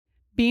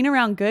Being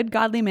around good,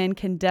 godly men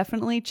can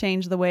definitely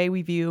change the way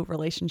we view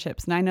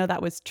relationships. And I know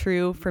that was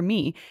true for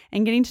me.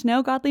 And getting to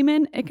know godly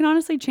men, it can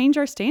honestly change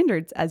our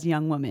standards as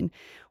young women.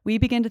 We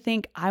begin to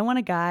think, I want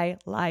a guy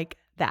like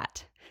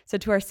that. So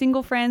to our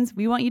single friends,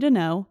 we want you to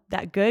know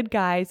that good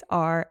guys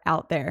are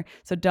out there.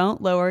 So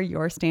don't lower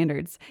your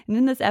standards. And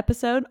in this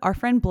episode, our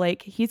friend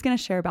Blake, he's going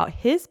to share about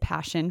his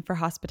passion for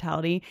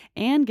hospitality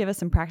and give us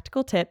some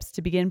practical tips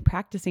to begin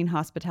practicing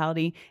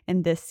hospitality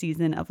in this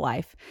season of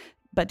life.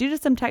 But due to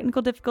some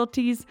technical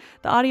difficulties,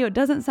 the audio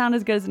doesn't sound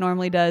as good as it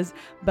normally does,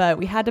 but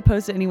we had to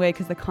post it anyway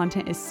because the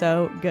content is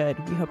so good.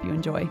 We hope you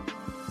enjoy.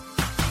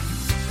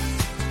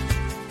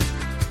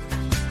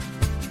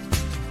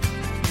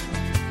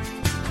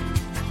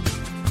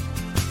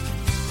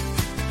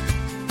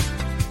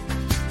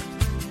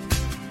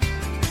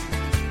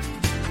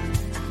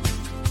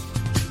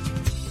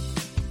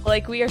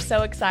 Blake, we are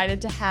so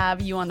excited to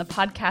have you on the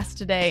podcast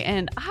today.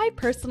 And I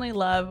personally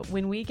love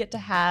when we get to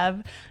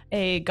have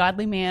a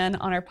godly man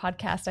on our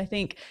podcast. I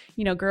think,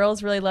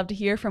 girls really love to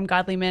hear from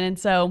godly men. And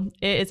so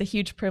it is a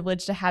huge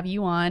privilege to have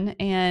you on.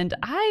 And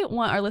I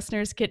want our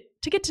listeners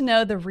to get to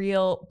know the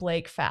real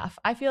Blake Pfaff.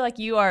 I feel like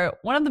you are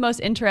one of the most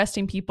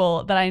interesting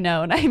people that I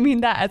know. And I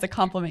mean that as a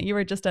compliment. You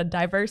are just a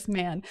diverse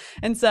man.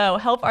 And so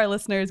help our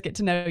listeners get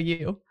to know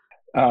you.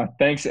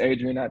 Thanks,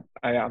 Adrian.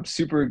 I'm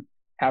super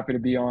happy to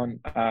be on.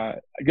 I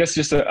guess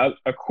just a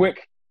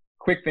quick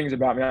things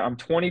about me. I'm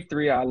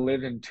 23. I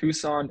live in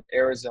Tucson,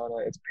 Arizona.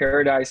 It's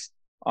paradise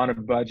on a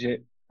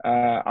budget.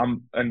 I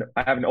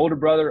have an older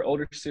brother,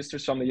 older sister,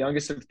 so I'm the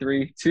youngest of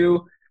three.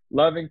 Two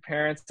loving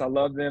parents. I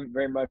love them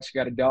very much.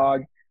 Got a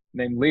dog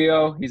named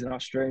Leo. He's an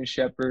Australian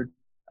Shepherd.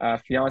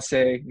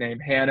 Fiance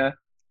named Hannah.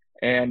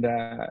 And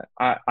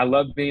I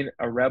love being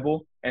a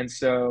rebel. And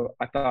so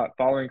I thought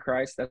following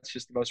Christ, that's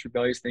just the most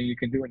rebellious thing you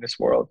can do in this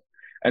world.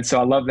 And so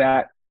I love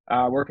that.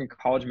 Work in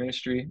college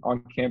ministry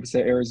on campus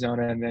at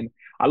Arizona. And then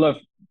I love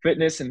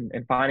fitness and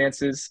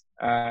finances,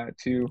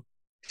 two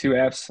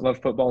F's. I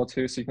love football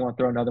too, so you can want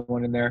to throw another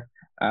one in there.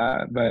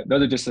 But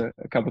those are just a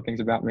couple of things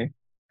about me.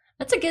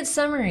 That's a good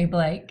summary,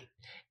 Blake.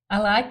 I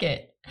like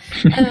it.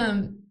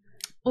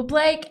 Well,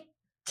 Blake,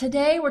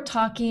 today we're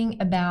talking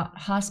about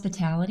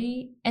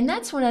hospitality. And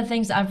that's one of the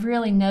things I've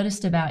really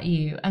noticed about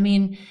you. I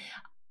mean,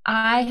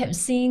 I have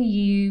seen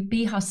you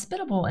be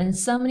hospitable in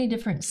so many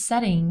different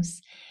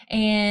settings.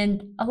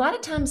 And a lot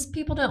of times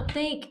people don't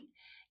think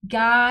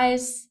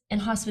guys and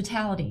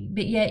hospitality,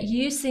 but yet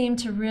you seem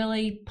to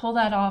really pull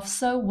that off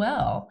so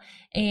well.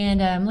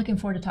 And I'm looking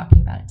forward to talking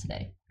about it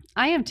today.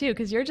 I am too,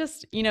 because you're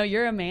just,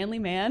 you're a manly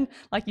man.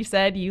 Like you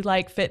said, you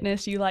like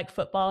fitness, you like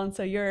football. And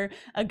so you're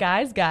a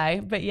guy's guy,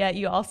 but yet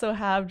you also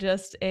have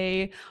just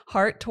a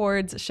heart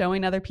towards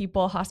showing other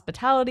people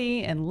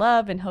hospitality and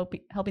love and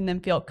helping them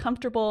feel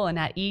comfortable and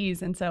at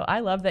ease. And so I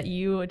love that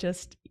you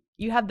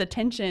have the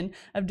tension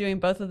of doing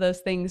both of those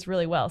things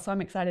really well. So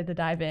I'm excited to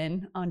dive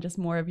in on just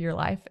more of your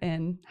life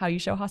and how you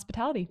show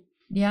hospitality.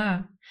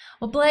 Yeah.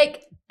 Well,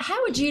 Blake,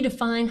 how would you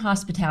define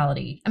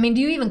hospitality? I mean,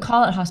 do you even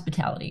call it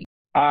hospitality?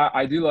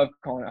 I do love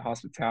calling it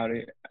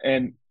hospitality.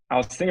 And I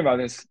was thinking about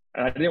this,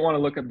 and I didn't want to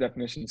look up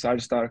definitions. So I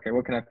just thought, okay,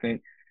 what can I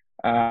think?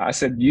 I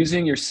said,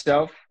 using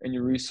yourself and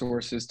your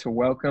resources to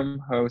welcome,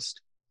 host,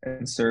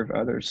 and serve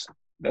others.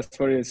 That's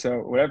what it is.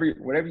 So whatever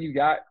you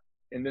got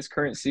in this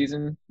current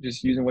season,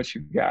 just using what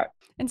you've got.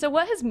 And so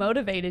what has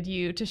motivated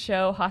you to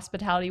show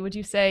hospitality? Would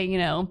you say,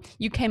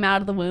 you came out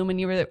of the womb and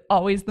you were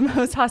always the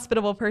most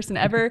hospitable person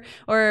ever?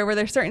 Or were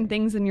there certain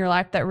things in your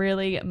life that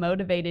really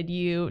motivated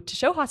you to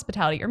show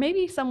hospitality? Or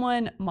maybe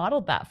someone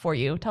modeled that for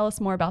you? Tell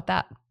us more about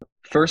that.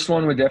 First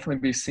one would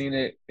definitely be seeing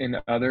it in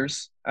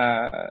others.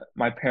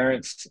 My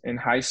parents in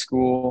high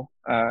school,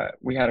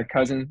 we had a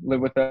cousin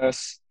live with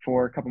us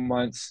for a couple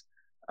months.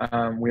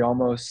 We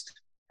almost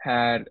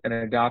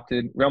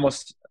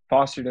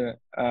fostered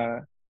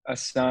a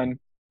son,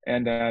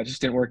 and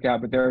just didn't work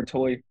out, but they're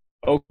totally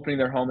opening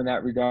their home in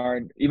that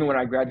regard. Even when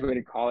I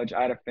graduated college,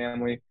 I had a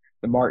family,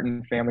 the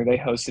Martin family. They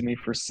hosted me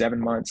for 7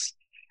 months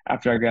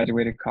after I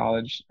graduated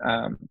college.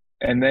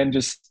 And then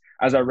just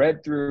as I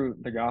read through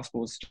the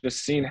Gospels,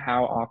 just seeing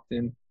how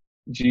often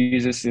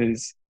Jesus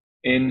is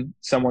in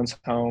someone's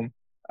home,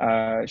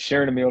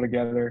 sharing a meal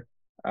together,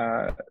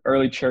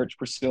 early church,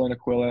 Priscilla and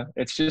Aquila.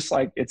 It's just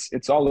like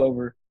it's all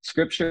over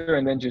Scripture,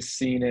 and then just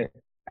seeing it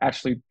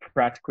actually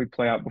practically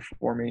play out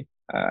before me,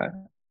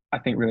 I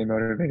think really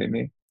motivated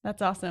me.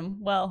 That's awesome.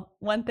 Well,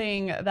 one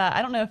thing that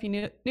I don't know if you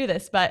knew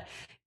this, but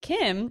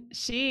Kim,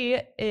 she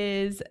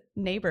is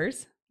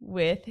neighbors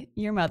with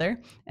your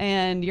mother,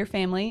 and your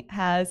family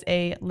has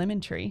a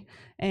lemon tree.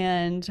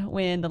 And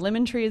when the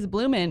lemon tree is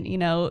blooming,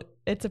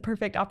 it's a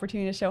perfect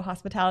opportunity to show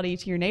hospitality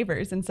to your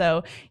neighbors. And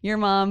so your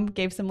mom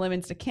gave some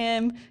lemons to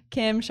Kim.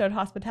 Kim showed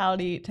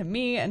hospitality to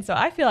me. And so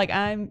I feel like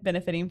I'm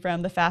benefiting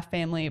from the Pfaff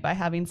family by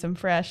having some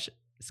fresh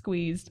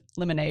squeezed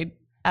lemonade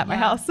at my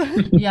house.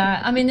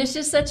 Yeah. I mean, it's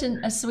just such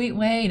a sweet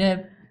way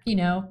to,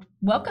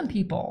 welcome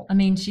people. I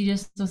mean, she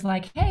just was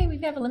like, hey, we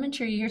have a lemon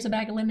tree. Here's a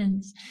bag of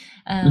lemons.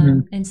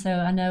 And so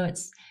I know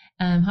it's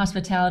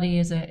hospitality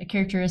is a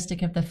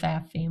characteristic of the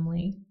Pfaff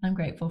family. I'm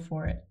grateful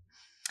for it.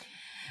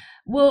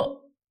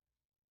 Well,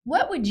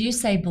 what would you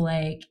say,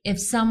 Blake, if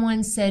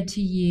someone said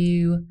to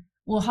you,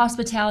 well,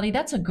 hospitality,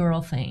 that's a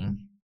girl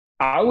thing?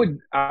 I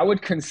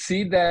would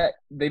concede that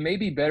they may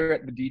be better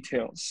at the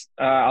details.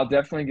 I'll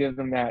definitely give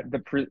them that.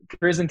 The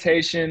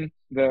presentation,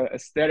 the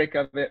aesthetic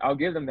of it, I'll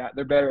give them that.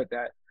 They're better at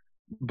that.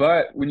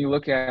 But when you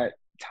look at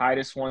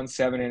Titus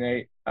 1:7 and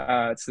 8,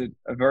 it's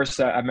a verse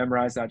that I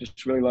memorized. I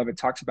just really love it. It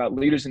talks about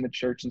leaders in the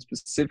church and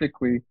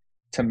specifically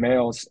to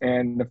males.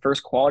 And the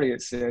first quality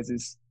it says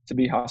is to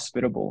be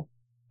hospitable.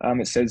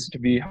 It says to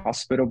be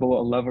hospitable,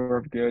 a lover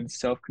of good,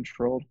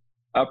 self-controlled,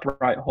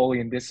 upright,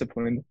 holy, and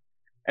disciplined.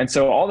 And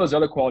so all those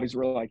other qualities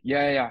were like,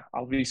 yeah,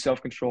 I'll be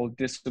self-controlled,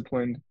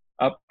 disciplined,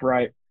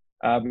 upright.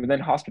 But then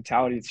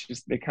hospitality, it's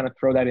just they kind of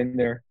throw that in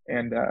there.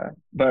 And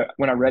but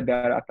when I read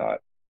that, I thought,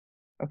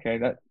 okay,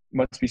 that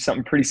must be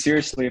something pretty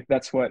seriously if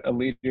that's what a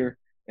leader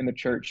in the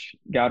church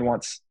God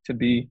wants to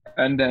be.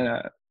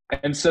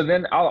 And so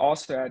then I'll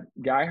also add,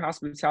 guy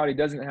hospitality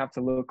doesn't have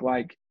to look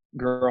like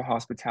girl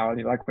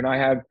hospitality. Like when I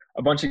had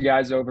a bunch of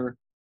guys over,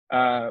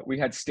 we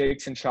had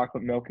steaks and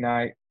chocolate milk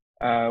night.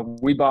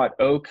 We bought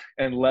oak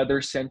and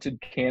leather scented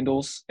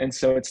candles. And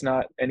so it's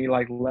not any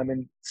like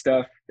lemon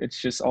stuff.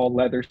 It's just all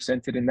leather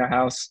scented in the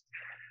house.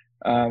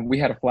 We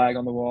had a flag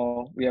on the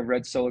wall. We have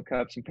red Solo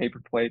cups and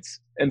paper plates.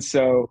 And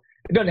so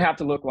it doesn't have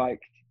to look like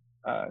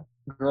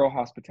girl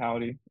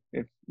hospitality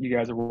if you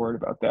guys are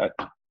worried about that.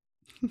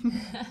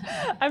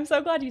 I'm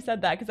so glad you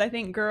said that because I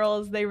think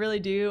girls, they really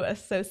do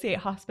associate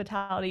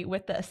hospitality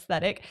with the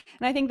aesthetic.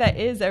 And I think that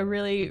is a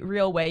really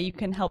real way you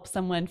can help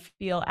someone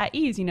feel at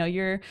ease. You know,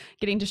 you're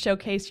getting to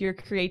showcase your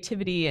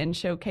creativity and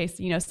showcase,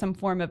 you know, some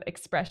form of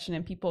expression,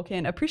 and people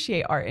can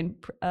appreciate art and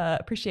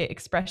appreciate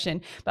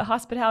expression. But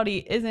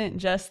hospitality isn't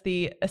just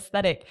the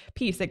aesthetic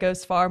piece, it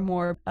goes far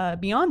more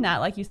beyond that.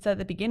 Like you said at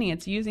the beginning,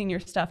 it's using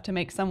your stuff to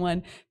make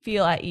someone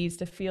feel at ease,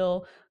 to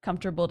feel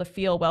comfortable, to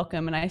feel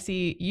welcome. And I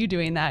see you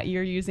doing that.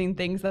 You're using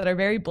things that are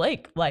very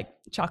Blake, like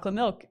chocolate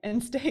milk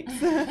and steaks.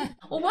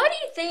 Well, why do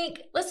you think,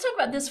 let's talk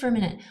about this for a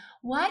minute.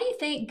 Why do you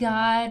think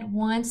God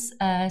wants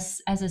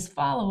us as his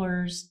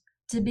followers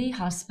to be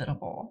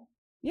hospitable?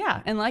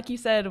 Yeah. And like you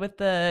said with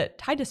the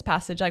Titus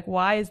passage, like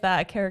why is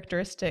that a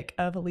characteristic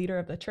of a leader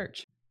of the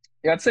church?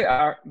 Yeah, I'd say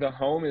the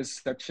home is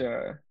such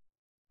a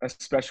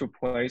special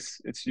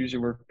place. It's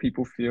usually where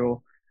people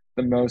feel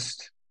the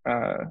most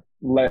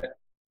let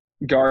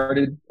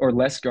guarded or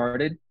less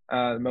guarded,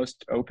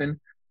 most open.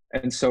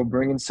 And so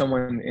bringing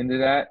someone into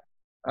that,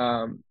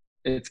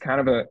 it's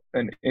kind of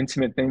an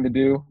intimate thing to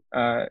do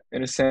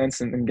in a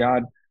sense. And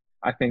God,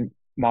 I think,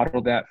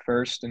 modeled that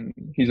first. And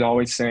he's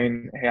always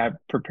saying, hey, I've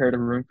prepared a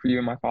room for you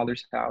in my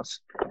Father's house.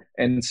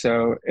 And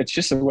so it's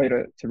just a way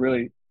to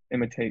really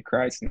imitate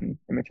Christ and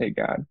imitate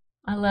God.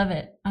 I love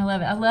it. I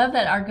love it. I love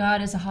that our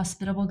God is a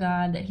hospitable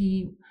God, that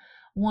he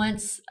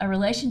wants a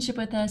relationship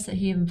with us, that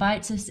he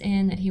invites us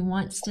in, that he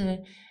wants to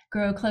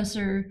grow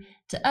closer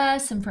to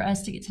us and for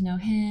us to get to know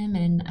him.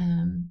 And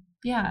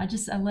yeah,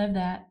 I love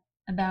that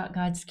about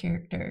God's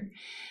character.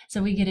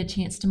 So we get a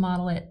chance to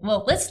model it.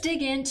 Well, let's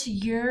dig into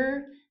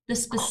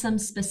some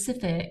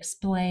specifics,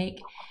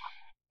 Blake.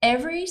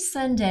 Every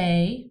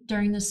Sunday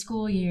during the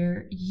school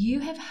year,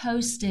 you have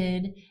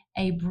hosted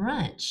a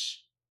brunch.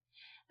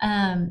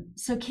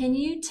 So can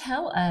you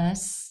tell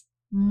us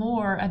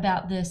more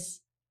about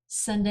this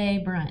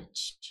Sunday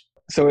brunch?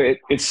 So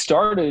it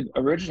started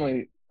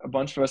originally, a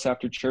bunch of us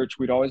after church,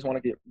 we'd always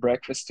want to get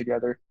breakfast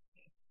together.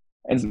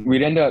 And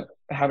we'd end up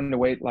having to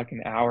wait like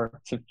an hour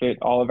to fit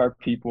all of our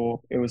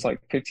people. It was like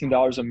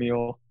 $15 a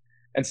meal.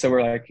 And so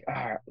we're like, all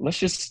right, let's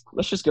just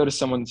go to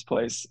someone's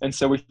place. And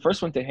so we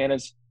first went to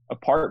Hannah's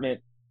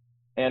apartment.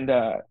 And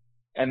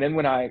then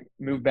when I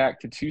moved back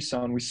to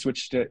Tucson, we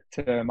switched it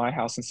to my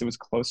house since it was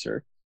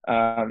closer.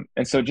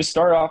 And so it just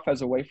started off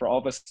as a way for all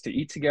of us to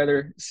eat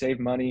together, save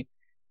money,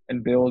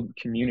 and build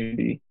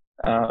community.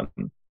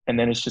 And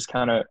then it's just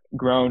kind of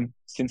grown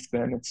since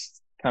then.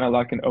 It's kind of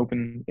like an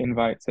open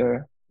invite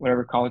to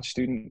whatever college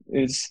student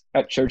is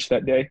at church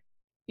that day.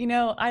 You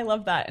know, I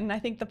love that. And I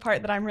think the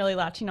part that I'm really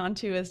latching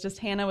onto is just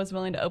Hannah was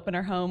willing to open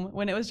her home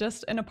when it was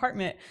just an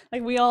apartment.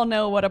 Like we all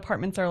know what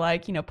apartments are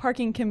like. You know,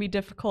 parking can be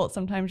difficult.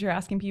 Sometimes you're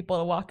asking people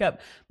to walk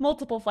up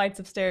multiple flights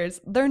of stairs.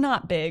 They're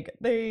not big.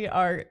 They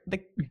are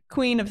the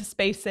queen of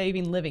space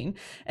saving living.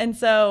 And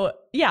so,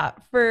 yeah,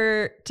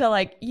 to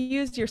like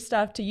use your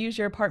stuff, to use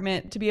your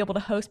apartment, to be able to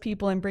host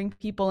people and bring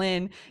people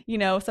in, you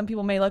know, some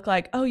people may look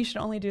like, oh, you should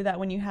only do that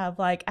when you have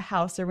like a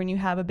house or when you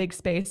have a big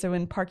space or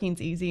when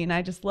parking's easy. And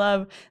I just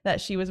love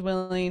that she was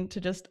willing to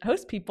just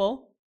host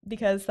people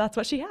because that's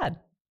what she had.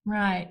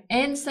 Right.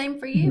 And same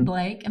for you,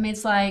 Blake. I mean,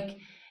 it's like,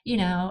 you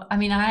know, I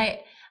mean,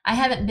 I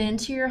haven't been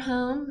to your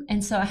home,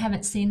 and so I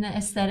haven't seen the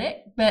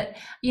aesthetic, but,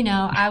 you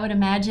know, I would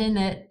imagine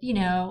that, you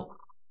know,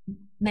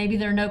 maybe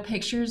there are no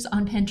pictures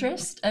on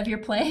Pinterest of your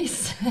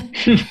place.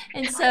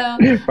 And so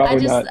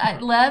Probably not. I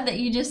love that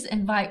you just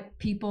invite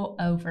people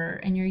over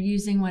and you're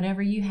using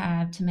whatever you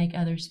have to make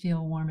others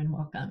feel warm and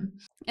welcome.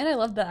 And I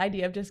love the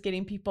idea of just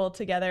getting people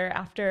together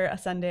after a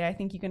Sunday. I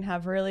think you can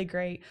have really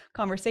great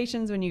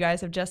conversations when you guys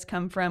have just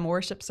come from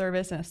worship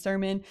service and a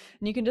sermon,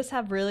 and you can just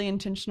have really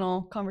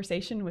intentional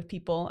conversation with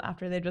people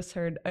after they've just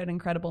heard an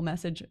incredible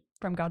message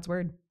from God's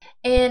word.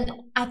 And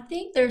I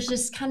think there's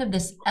just kind of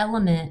this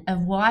element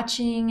of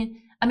watching.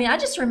 I mean, I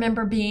just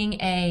remember being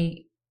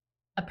a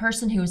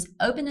person who was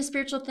open to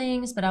spiritual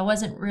things, but I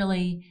wasn't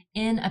really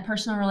in a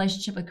personal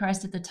relationship with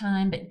Christ at the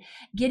time. But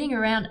getting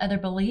around other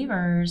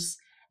believers,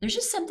 there's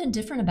just something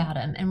different about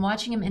them, and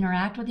watching them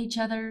interact with each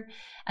other.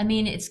 I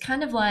mean, it's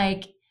kind of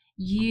like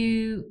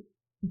you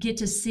get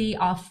to see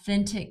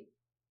authentic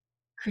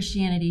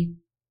Christianity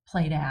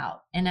played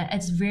out, and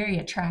it's very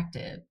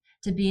attractive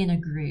to be in a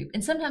group.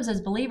 And sometimes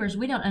as believers,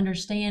 we don't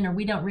understand or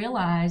we don't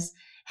realize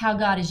how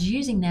God is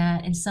using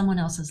that in someone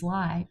else's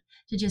life,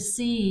 to just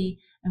see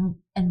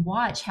and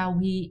watch how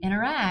we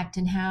interact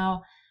and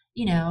how,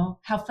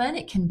 how fun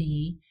it can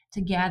be to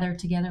gather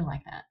together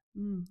like that.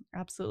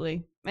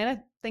 Absolutely. And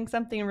I think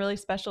something really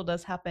special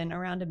does happen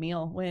around a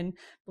meal when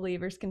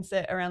believers can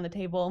sit around the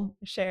table,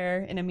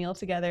 share in a meal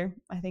together.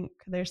 I think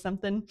there's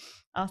something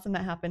awesome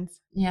that happens.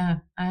 Yeah,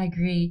 I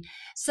agree.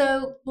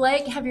 So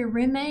Blake, have your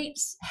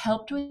roommates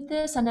helped with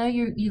this? I know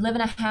you live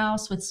in a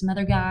house with some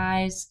other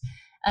guys.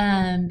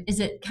 Is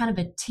it kind of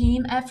a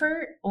team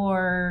effort,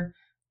 or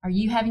are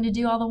you having to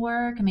do all the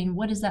work? I mean,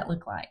 what does that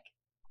look like?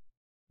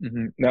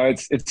 Mm-hmm. No,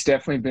 it's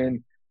definitely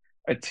been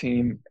a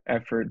team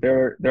effort.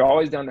 They're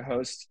always down to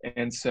host,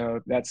 and so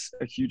that's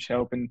a huge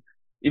help. And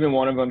even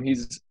one of them,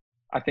 he's,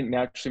 I think,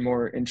 naturally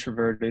more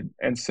introverted,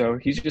 and so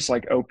he's just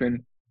like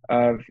open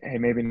of, hey,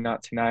 maybe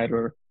not tonight,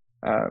 or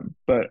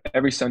but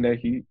every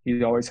Sunday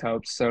he always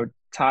helps. So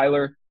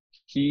Tyler,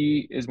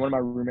 he is one of my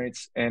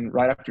roommates, and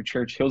right after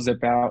church he'll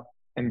zip out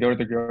and go to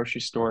the grocery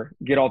store,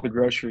 get all the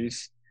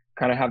groceries,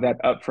 kind of have that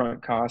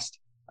upfront cost,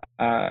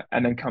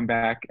 and then come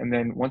back. And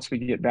then once we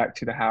get back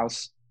to the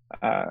house,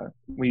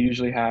 we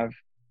usually have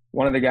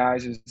one of the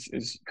guys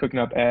is cooking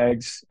up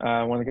eggs.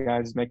 One of the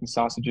guys is making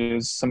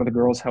sausages. Some of the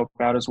girls help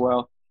out as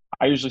well.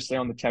 I usually stay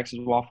on the Texas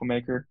waffle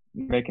maker,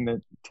 making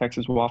the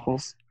Texas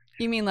waffles.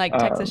 You mean like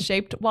Texas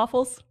shaped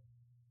waffles?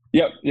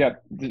 Yep.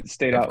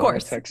 Stayed out in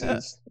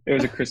Texas. It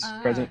was a Christmas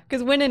present.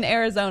 Because when in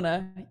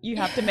Arizona, you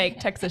have to make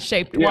Texas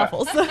shaped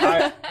waffles.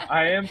 I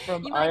am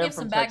from. You might give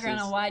some Texas.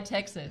 background on why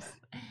Texas.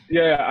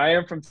 Yeah, I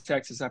am from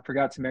Texas. I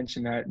forgot to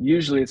mention that.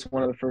 Usually, it's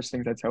one of the first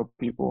things I tell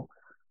people,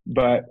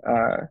 but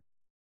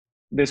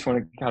this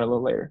one got a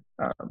little later.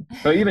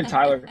 But even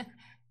Tyler,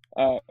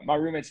 my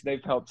roommates,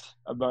 they've helped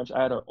a bunch.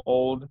 I had an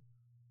old,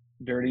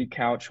 dirty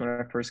couch when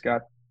I first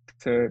got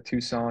to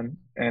Tucson,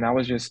 and I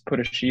was just put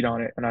a sheet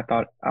on it, and I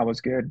thought I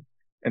was good.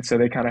 And so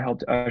they kind of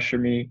helped usher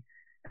me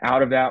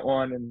out of that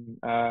one. And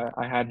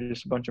I had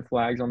just a bunch of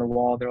flags on the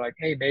wall. They're like,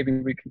 hey, maybe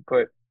we can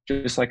put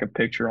just like a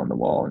picture on the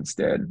wall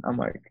instead. I'm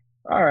like,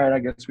 all right, I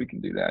guess we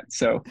can do that.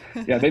 So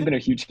yeah, they've been a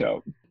huge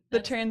help.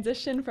 The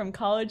transition from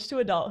college to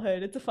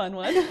adulthood, it's a fun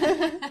one.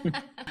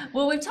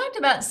 Well, we've talked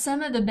about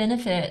some of the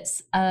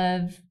benefits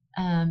of,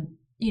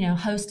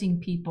 hosting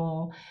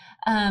people.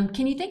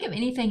 Can you think of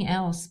anything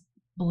else,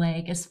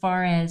 Blake, as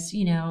far as,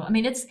 I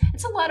mean, it's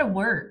a lot of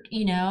work,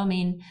 I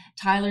mean,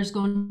 Tyler's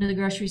going to the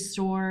grocery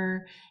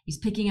store, he's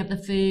picking up the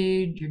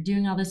food, you're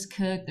doing all this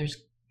there's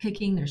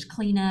cooking, there's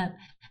cleanup.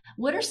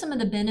 What are some of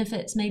the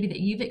benefits maybe that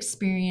you've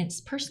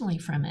experienced personally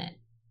from it?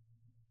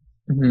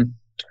 Mm-hmm.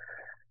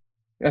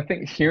 I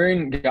think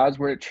hearing God's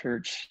word at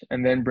church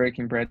and then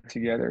breaking bread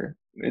together,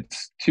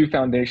 it's two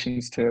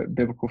foundations to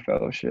biblical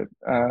fellowship,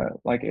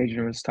 like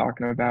Adrian was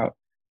talking about.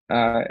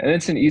 And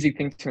it's an easy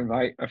thing to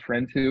invite a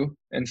friend to.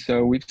 And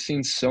so we've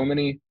seen so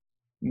many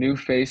new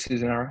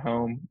faces in our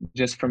home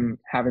just from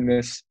having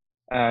this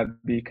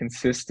be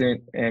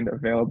consistent and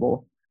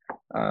available.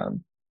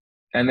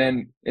 And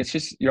then it's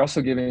just, you're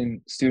also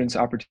giving students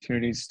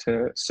opportunities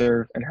to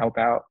serve and help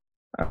out.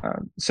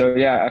 So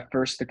yeah, at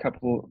first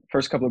couple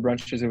of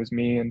brunches, it was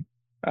me and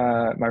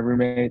my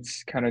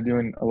roommates kind of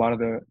doing a lot of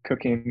the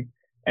cooking.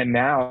 And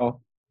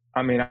now,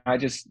 I mean, I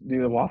just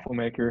do the waffle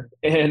maker,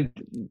 and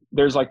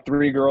there's like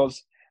 3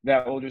 girls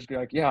that will just be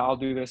like, yeah, I'll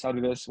do this.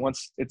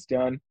 Once it's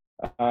done,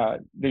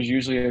 there's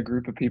usually a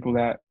group of people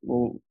that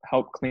will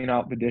help clean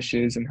out the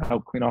dishes and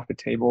help clean off the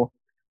table.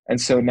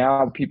 And so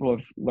now people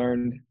have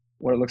learned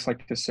what it looks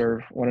like to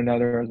serve one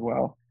another as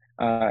well.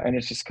 And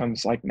it just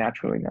comes like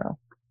naturally now.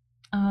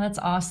 Oh, that's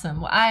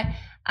awesome. Well, I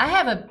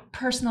have a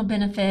personal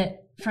benefit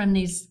from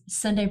these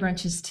Sunday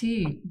brunches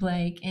too,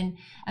 Blake. And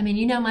I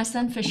mean, my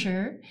son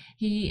Fisher,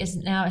 he is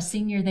now a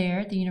senior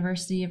there at the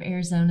University of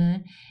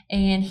Arizona,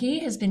 and he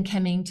has been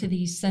coming to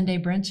these Sunday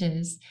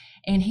brunches,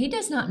 and he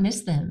does not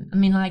miss them. I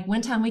mean, like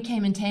one time we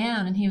came in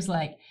town and he was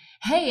like,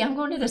 hey, I'm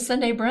going to the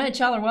Sunday brunch.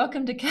 Y'all are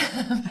welcome to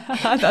come.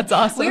 That's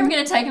awesome. We were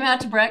going to take him out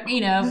to breakfast,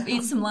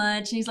 eat some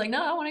lunch. And he's like,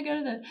 no, I want to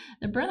go to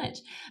the brunch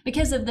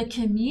because of the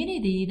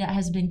community that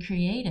has been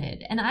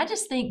created. And I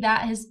just think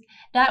that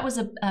was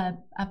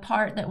a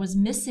part that was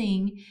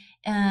missing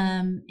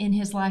in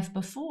his life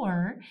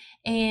before.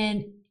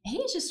 And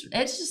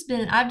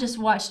I've just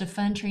watched a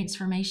fun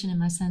transformation in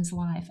my son's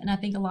life. And I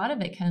think a lot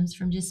of it comes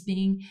from just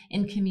being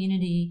in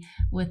community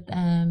with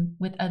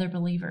other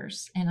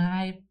believers. And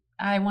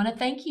I want to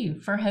thank you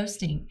for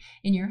hosting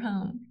in your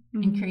home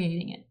and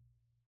creating it.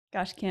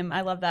 Gosh, Kim,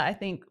 I love that. I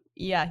think,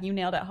 yeah, you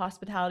nailed it.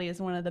 Hospitality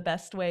is one of the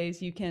best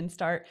ways you can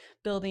start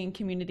building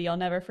community. I'll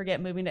never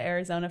forget moving to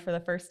Arizona for the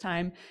first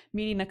time,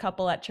 meeting a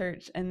couple at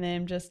church, and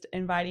then just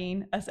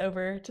inviting us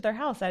over to their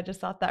house. I just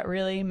thought that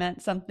really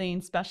meant something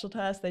special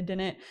to us. They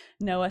didn't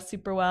know us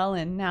super well,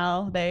 and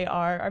now they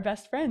are our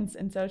best friends.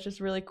 And so it's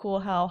just really cool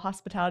how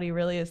hospitality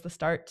really is the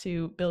start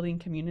to building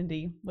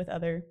community with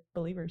other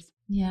believers.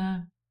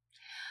 Yeah.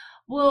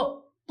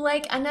 Well,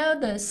 Blake, I know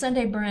the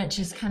Sunday brunch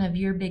is kind of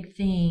your big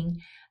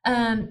thing,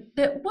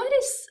 but what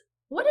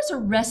is a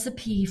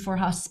recipe for a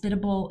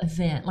hospitable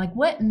event? Like,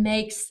 what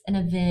makes an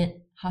event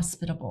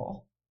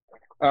hospitable?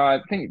 I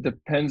think it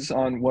depends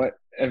on what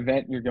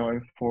event you're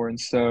going for. And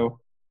so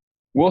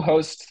we'll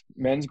host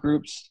men's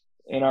groups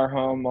in our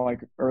home,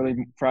 like early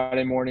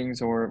Friday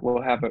mornings, or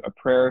we'll have a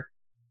prayer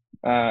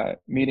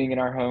meeting in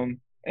our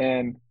home.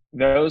 And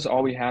those,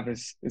 all we have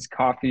is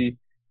coffee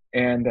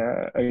and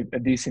a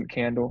decent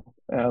candle,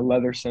 a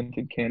leather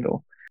scented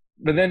candle.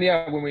 But then,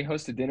 yeah, when we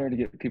host a dinner to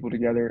get people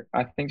together,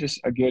 I think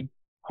just a good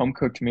home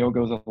cooked meal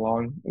goes a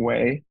long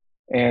way,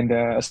 and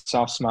a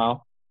soft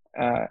smile,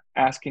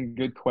 asking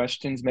good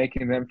questions,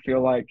 making them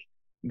feel like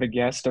the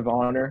guest of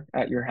honor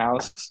at your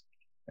house.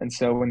 And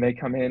so when they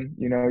come in,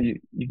 you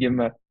give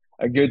them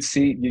a good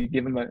seat, you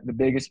give them the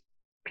biggest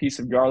piece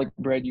of garlic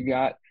bread you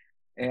got,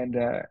 and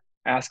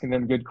asking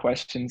them good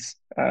questions,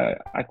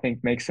 I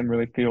think makes them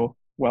really feel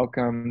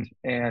welcomed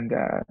and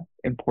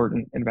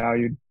important and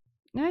valued.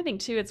 And I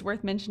think too, it's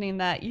worth mentioning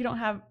that you don't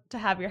have to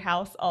have your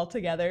house all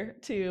together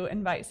to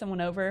invite someone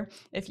over.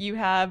 If you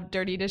have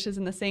dirty dishes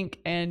in the sink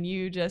and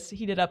you just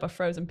heated up a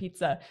frozen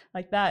pizza,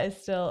 like that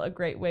is still a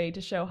great way to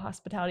show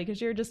hospitality,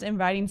 because you're just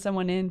inviting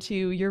someone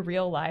into your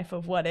real life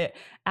of what it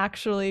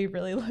actually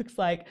really looks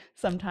like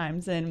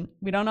sometimes. And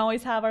we don't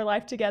always have our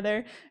life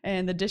together,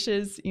 and the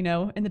dishes, in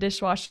the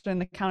dishwasher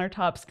and the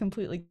countertops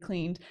completely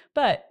cleaned,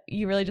 but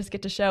you really just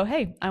get to show,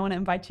 hey, I want to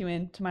invite you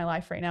into my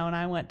life right now, and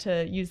I want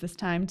to use this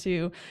time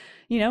to,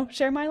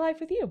 share my life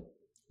with you.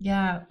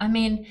 Yeah. I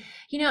mean,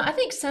 I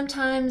think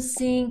sometimes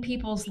seeing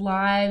people's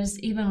lives,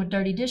 even with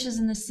dirty dishes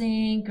in the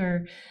sink,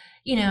 or,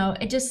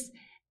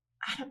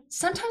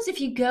 sometimes if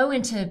you go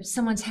into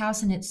someone's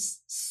house and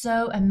it's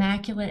so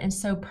immaculate and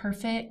so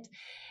perfect,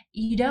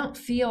 you don't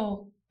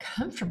feel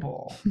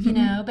comfortable,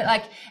 but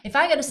like if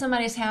I go to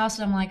somebody's house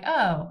and I'm like,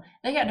 oh,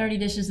 they got dirty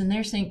dishes in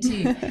their sink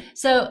too.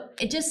 So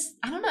it just,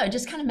 I don't know, it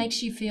just kind of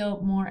makes you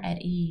feel more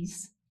at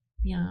ease.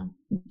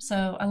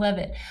 So I love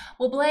it.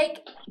 Well, Blake,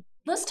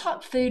 let's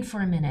talk food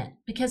for a minute,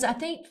 because I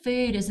think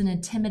food is an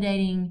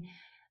intimidating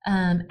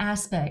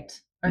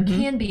aspect, or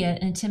can be an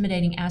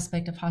intimidating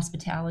aspect of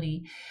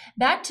hospitality.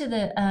 Back to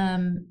the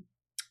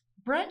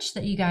brunch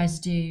that you guys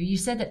do, you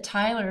said that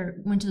Tyler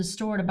went to the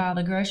store to buy all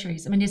the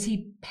groceries. I mean, does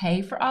he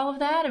pay for all of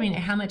that? I mean,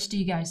 how much do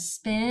you guys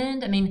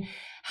spend? I mean,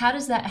 how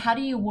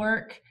do you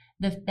work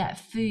that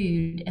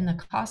food and the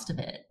cost of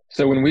it?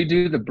 So when we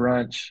do the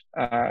brunch,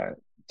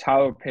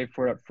 Tyler will pay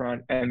for it up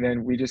front, and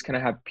then we just kind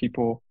of have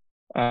people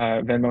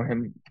Venmo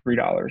him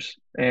 $3,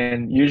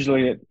 and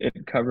usually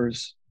it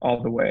covers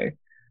all the way.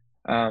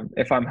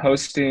 If I'm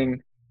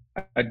hosting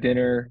a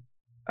dinner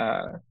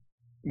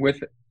with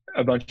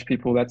a bunch of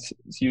people, it's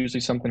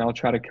usually something I'll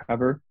try to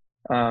cover.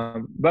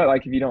 But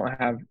like if you don't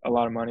have a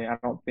lot of money, I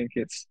don't think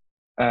it's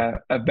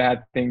a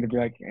bad thing to be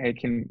like, hey,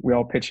 can we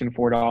all pitch in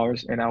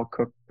 $4 and I'll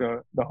cook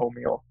the whole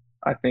meal?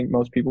 I think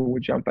most people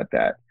would jump at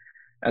that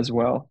as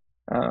well.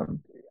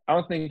 I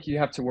don't think you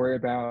have to worry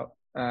about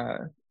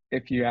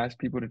if you ask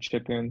people to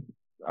chip in.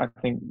 I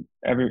think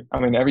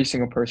every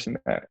single person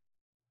that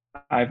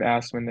I've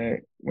asked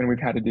when we've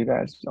had to do that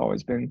has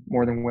always been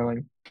more than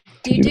willing.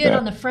 Do you do it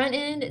on the front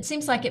end? It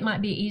seems like it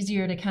might be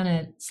easier to kind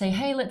of say,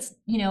 hey, let's,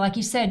 like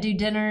you said, do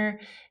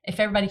dinner. If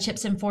everybody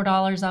chips in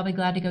 $4, I'll be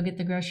glad to go get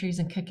the groceries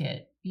and cook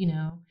it.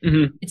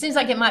 It seems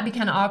like it might be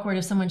kind of awkward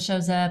if someone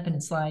shows up and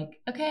it's like,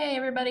 okay,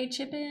 everybody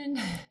chip in.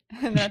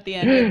 And at the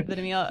end of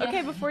the meal,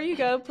 okay, before you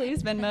go,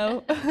 please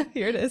Venmo.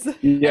 Here it is.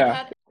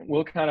 Yeah.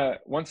 We'll kind of,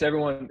 once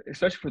everyone,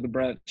 especially for the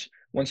brunch,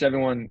 once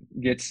everyone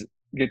gets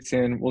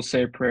in, we'll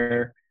say a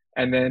prayer.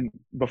 And then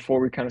before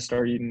we kind of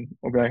start eating,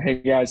 we'll be like, hey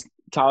guys,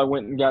 Tyler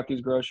went and got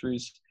these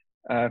groceries.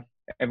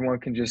 Everyone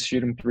can just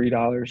shoot him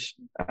 $3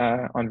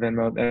 on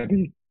Venmo. That'd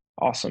be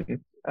awesome.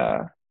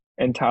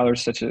 And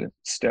Tyler's such a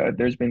stud.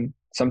 There's been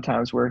some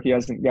times where he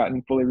hasn't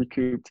gotten fully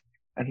recouped,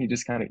 and he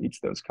just kind of eats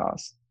those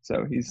costs.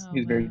 So he's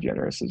very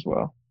generous as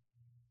well.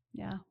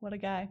 Yeah, what a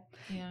guy.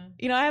 Yeah.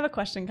 I have a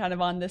question kind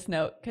of on this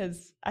note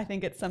because I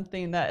think it's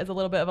something that is a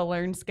little bit of a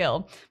learned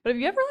skill. But have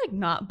you ever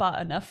not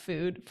bought enough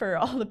food for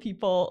all the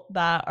people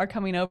that are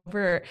coming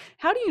over?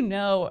 How do you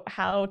know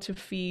how to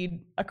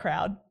feed a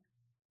crowd,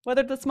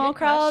 whether it's a small Good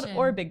crowd or a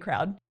question. big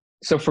crowd?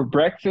 So for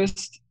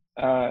breakfast,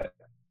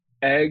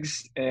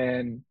 eggs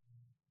and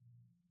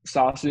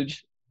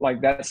sausage,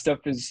 like that stuff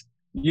is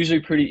usually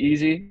pretty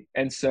easy.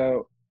 And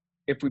so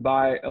if we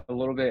buy a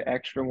little bit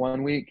extra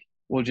one week,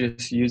 we'll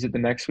just use it the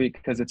next week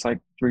because it's like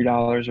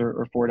 $3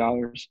 or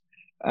 $4.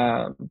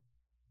 Um,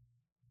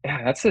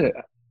 yeah, that's it.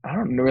 I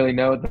don't really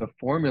know the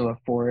formula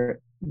for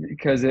it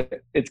because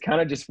it's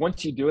kind of just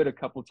once you do it a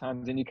couple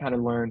times, then you kind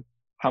of learn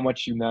how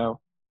much you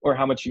know or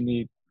how much you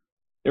need.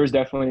 There was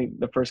definitely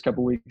the first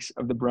couple weeks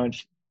of the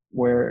brunch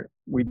where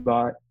we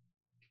bought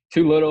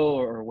too little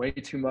or way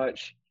too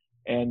much.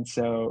 And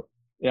so,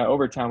 yeah,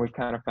 over time, we've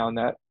kind of found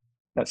that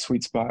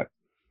sweet spot.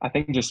 I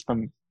think just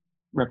from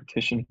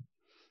repetition.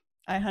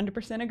 I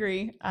 100%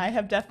 agree. I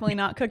have definitely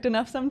not cooked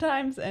enough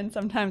sometimes, and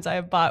sometimes I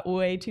have bought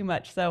way too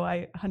much. So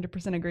I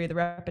 100% agree. The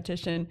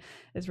repetition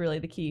is really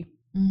the key.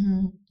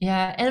 Mm-hmm.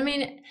 Yeah. And I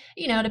mean,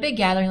 at a big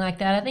gathering like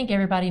that, I think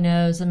everybody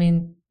knows. I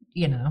mean,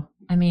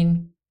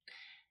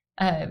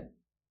 uh,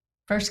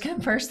 first come,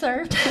 first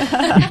served.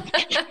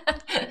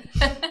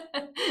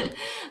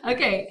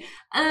 Okay.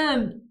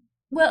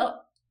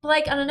 Well,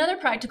 like on another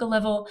practical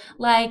level,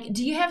 like,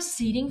 do you have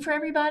seating for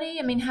everybody?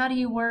 I mean, how do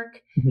you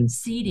work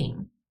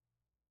seating?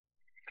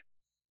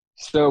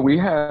 So we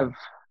have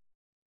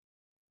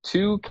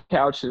two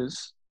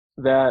couches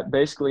that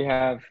basically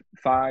have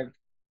 5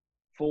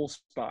 full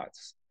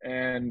spots,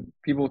 and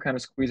people kind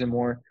of squeeze in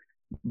more.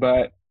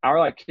 But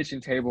our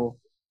kitchen table,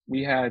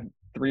 we had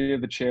 3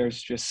 of the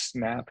chairs just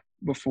snap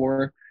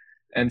before,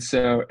 and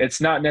so it's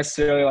not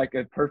necessarily like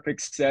a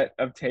perfect set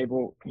of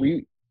table.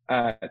 We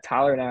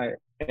Tyler and I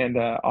and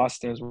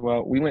Austin as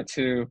well, we went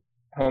to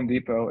Home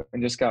Depot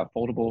and just got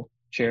foldable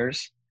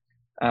chairs.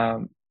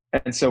 Um,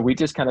 and so we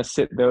just kind of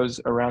sit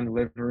those around the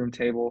living room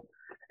table.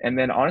 And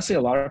then honestly,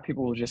 a lot of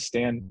people will just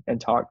stand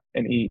and talk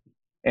and eat,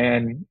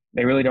 and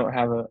they really don't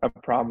have a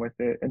problem with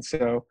it. And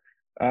so,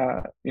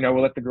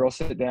 we'll let the girls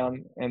sit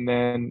down, and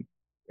then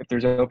if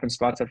there's open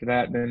spots after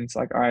that, then it's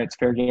like, all right, it's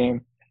fair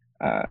game.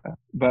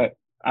 But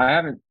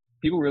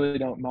people really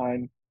don't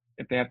mind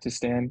if they have to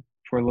stand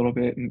for a little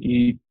bit and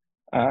eat.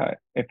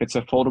 If it's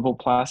a foldable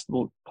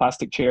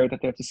plastic chair that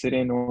they have to sit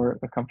in or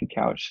a comfy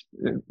couch,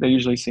 they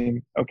usually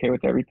seem okay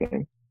with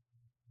everything.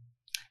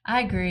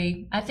 I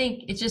agree. I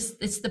think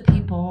it's the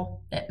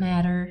people that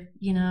matter.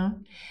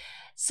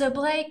 So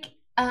Blake,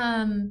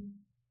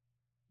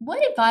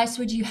 what advice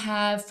would you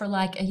have for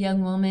like a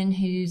young woman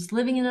who's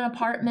living in an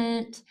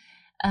apartment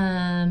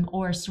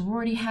or a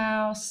sorority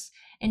house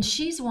and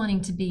she's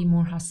wanting to be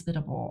more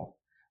hospitable?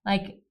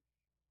 Like,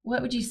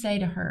 what would you say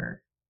to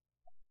her?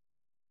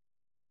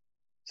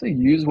 So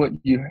use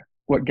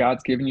what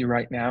God's given you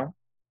right now.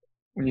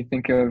 When you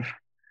think of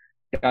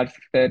God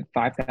fed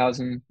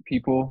 5,000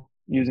 people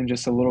using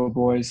just a little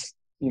boy's,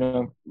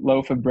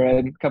 loaf of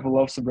bread, a couple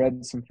loaves of bread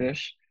and some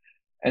fish.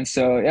 And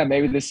so, yeah,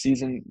 maybe this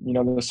season,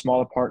 the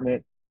small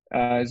apartment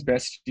is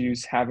best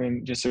used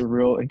having just a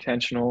real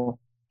intentional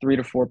 3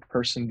 to 4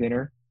 person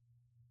dinner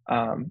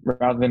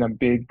rather than a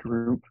big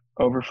group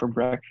over for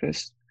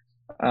breakfast.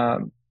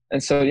 And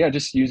so, yeah,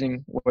 just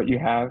using what you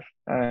have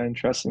and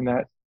trusting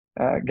that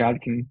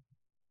God can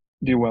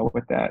do well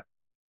with that.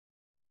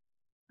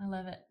 I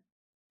love it.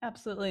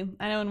 Absolutely.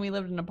 I know when we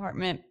lived in an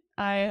apartment,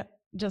 it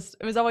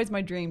was always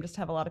my dream just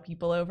to have a lot of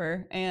people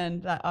over.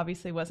 And that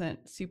obviously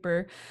wasn't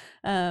super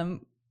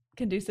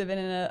conducive in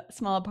a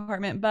small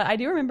apartment. But I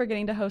do remember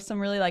getting to host some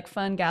really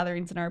fun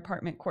gatherings in our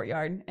apartment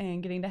courtyard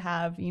and getting to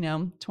have,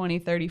 20,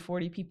 30,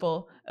 40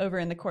 people over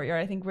in the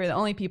courtyard. I think we're the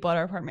only people at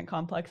our apartment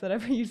complex that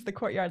ever used the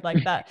courtyard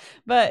like that.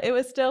 But it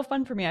was still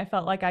fun for me. I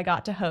felt like I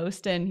got to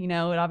host, and, it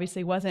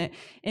obviously wasn't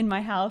in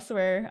my house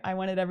where I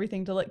wanted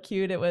everything to look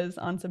cute. It was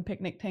on some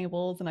picnic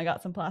tables, and I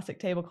got some plastic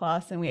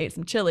tablecloths, and we ate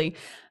some chili.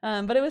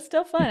 But it was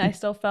still fun. I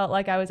still felt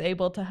like I was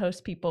able to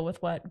host people with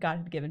what God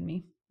had given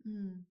me.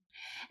 Mm.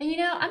 And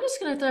I'm just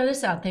going to throw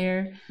this out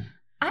there.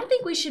 I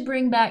think we should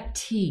bring back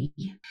tea.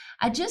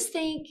 I just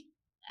think,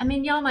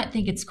 y'all might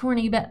think it's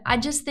corny, but I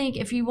just think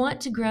if you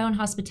want to grow in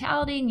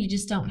hospitality and you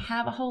just don't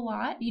have a whole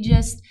lot,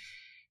 it's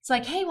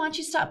like, hey, why don't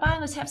you stop by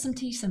and let's have some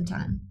tea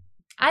sometime?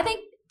 I think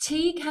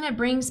tea kind of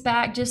brings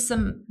back just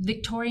some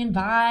Victorian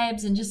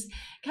vibes and just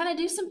kind of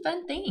do some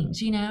fun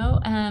things,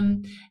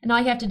 and all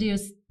you have to do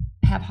is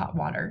have hot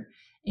water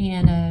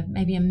and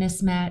maybe a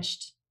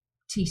mismatched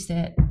tea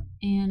set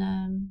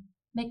and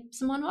make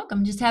someone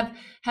welcome. Just have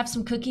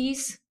some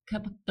cookies,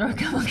 throw a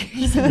couple of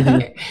cookies in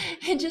there,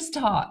 and just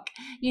talk,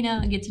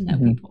 and get to know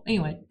people.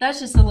 Anyway,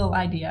 that's just a little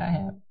idea I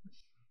have.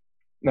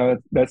 No,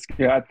 that's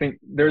good. I think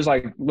there's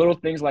little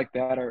things like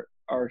that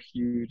are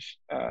huge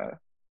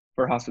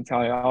for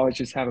hospitality. I always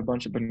just have a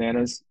bunch of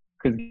bananas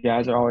because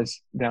guys are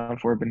always down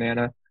for a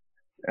banana,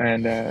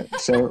 and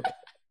so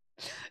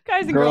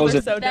Guys and girls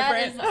Girls, are so That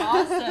different. is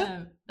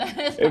awesome. That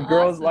is if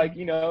girls awesome.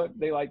 like,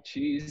 they like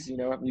cheese,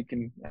 you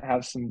can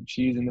have some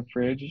cheese in the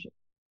fridge.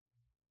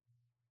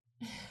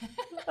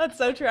 That's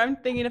so true. I'm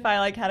thinking if I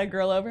like had a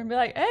girl over and be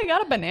like, "Hey,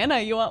 got a banana?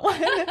 You want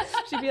one?"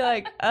 She'd be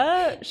like,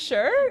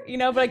 sure."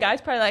 But a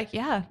guy's probably like,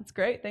 "Yeah, it's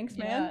great. Thanks,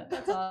 man." Yeah,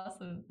 that's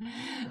awesome.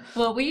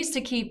 Well, we used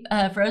to keep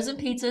frozen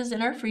pizzas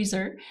in our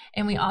freezer,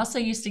 and we also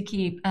used to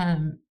keep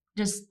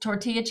just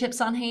tortilla chips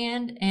on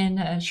hand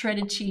and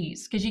shredded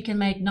cheese because you can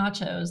make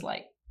nachos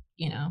like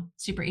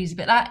super easy.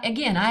 But I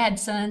had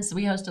sons, so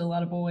we hosted a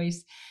lot of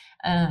boys,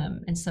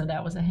 and so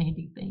that was a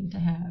handy thing to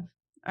have.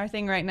 Our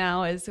thing right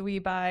now is we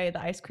buy the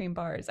ice cream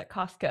bars at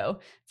Costco.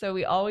 So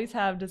we always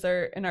have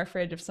dessert in our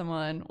fridge if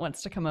someone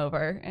wants to come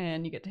over,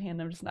 and you get to hand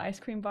them just an ice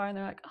cream bar and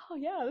they're like, "Oh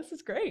yeah, this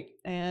is great."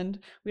 And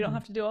we don't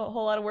have to do a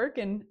whole lot of work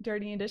in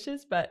dirtying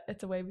dishes, but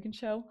it's a way we can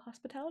show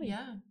hospitality.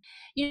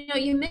 Yeah.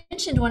 You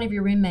mentioned one of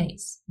your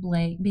roommates,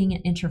 Blake, being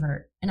an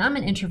introvert, and I'm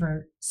an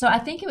introvert. So I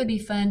think it would be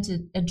fun to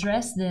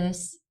address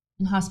this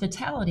in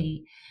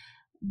hospitality.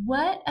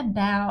 What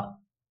about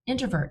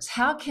introverts?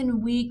 How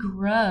can we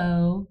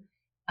grow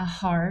a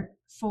heart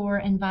for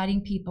inviting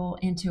people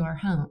into our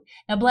home?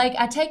 Now, Blake,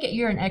 I take it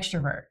you're an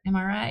extrovert. Am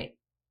I right?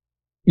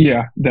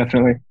 Yeah,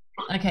 definitely.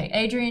 Okay,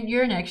 Adrian,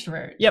 you're an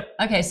extrovert. Yep.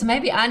 Okay, so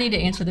maybe I need to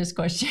answer this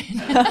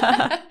question.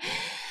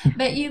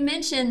 But you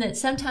mentioned that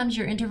sometimes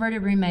your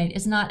introverted roommate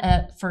is not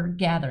up for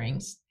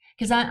gatherings,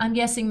 because I'm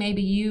guessing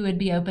maybe you would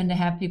be open to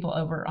have people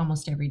over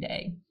almost every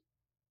day.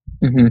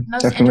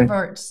 Most Definitely.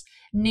 introverts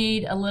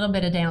need a little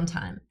bit of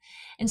downtime.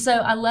 And so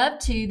I love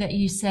too that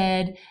you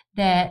said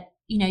that,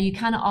 you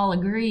kind of all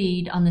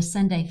agreed on the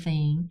Sunday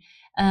thing.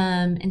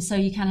 And so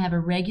you kind of have a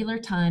regular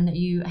time that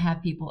you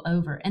have people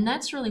over. And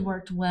that's really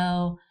worked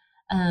well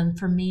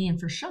for me and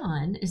for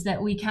Sean, is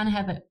that we kind of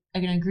have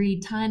an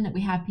agreed time that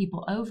we have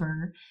people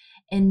over.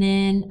 And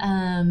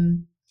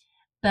then,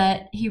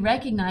 but he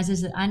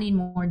recognizes that I need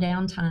more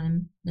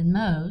downtime than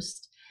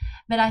most.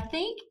 But I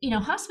think,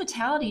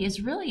 hospitality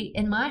is really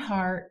in my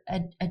heart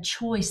a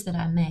choice that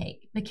I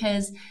make,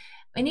 because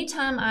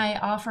anytime I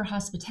offer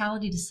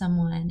hospitality to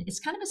someone, it's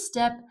kind of a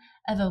step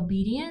of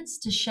obedience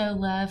to show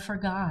love for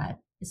God.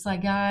 It's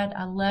like, God,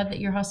 I love that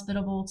you're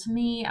hospitable to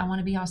me. I want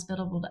to be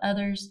hospitable to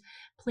others.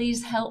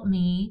 Please help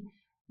me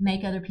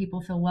make other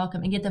people feel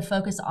welcome and get the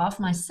focus off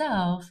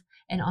myself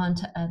and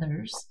onto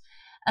others.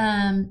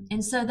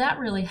 And so that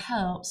really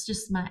helps,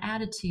 just my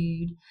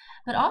attitude.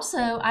 But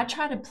also, I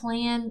try to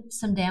plan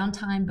some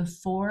downtime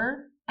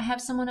before I have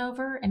someone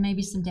over and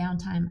maybe some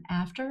downtime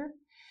after.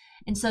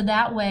 And so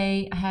that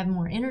way I have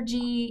more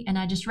energy, and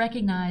I just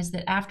recognize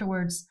that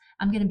afterwards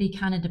I'm going to be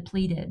kind of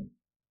depleted.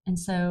 And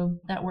so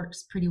that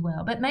works pretty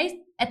well. But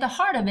at the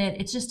heart of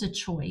it, it's just a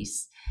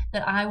choice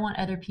that I want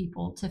other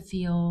people to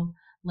feel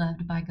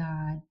loved by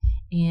God.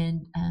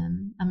 And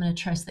I'm going to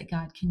trust that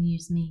God can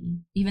use me,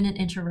 even an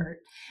introvert.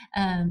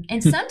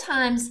 And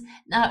sometimes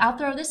I'll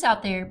throw this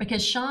out there,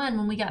 because Sean,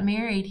 when we got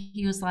married,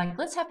 he was like,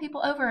 "Let's have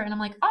people over." And I'm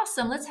like,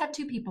 "Awesome, let's have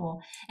 2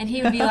 people." And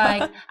he would be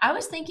like, "I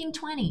was thinking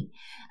 20.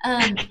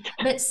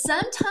 But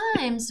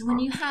sometimes when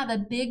you have a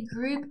big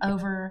group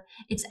over,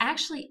 it's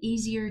actually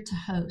easier to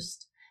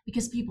host,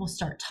 because people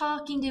start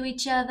talking to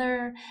each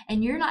other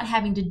and you're not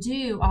having to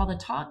do all the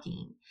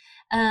talking.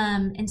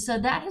 And so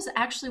that has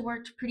actually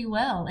worked pretty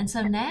well. And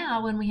so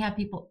now when we have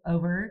people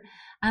over,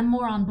 I'm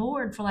more on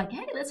board for like,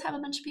 "Hey, let's have a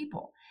bunch of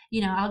people."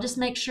 I'll just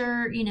make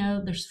sure,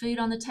 there's food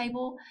on the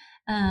table.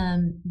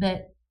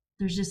 But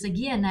there's just,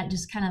 again, that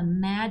just kind of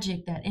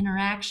magic, that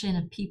interaction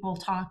of people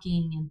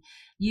talking, and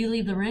you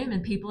leave the room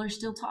and people are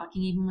still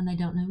talking even when they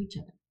don't know each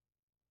other.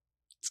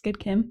 It's good,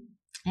 Kim.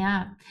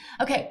 Yeah.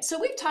 Okay. So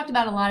we've talked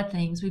about a lot of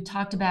things. We've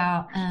talked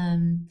about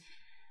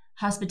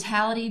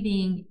hospitality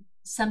being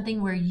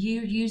something where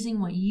you're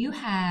using what you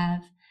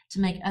have to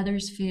make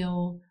others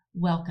feel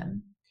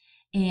welcome.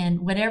 And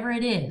whatever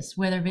it is,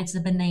 whether it's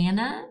a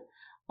banana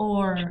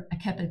or a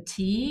cup of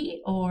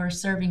tea or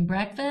serving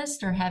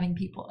breakfast or having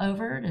people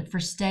over for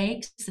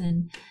steaks.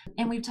 And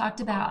we've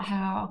talked about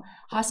how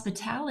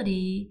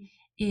hospitality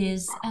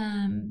is,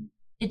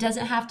 it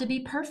doesn't have to be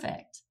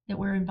perfect, that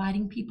we're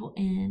inviting people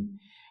in.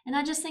 And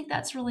I just think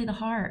that's really the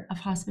heart of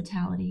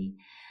hospitality.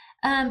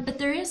 But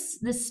there is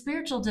this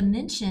spiritual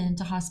dimension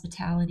to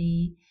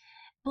hospitality.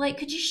 Blake,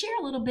 could you share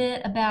a little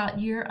bit about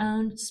your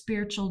own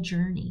spiritual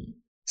journey?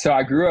 So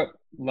I grew up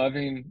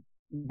loving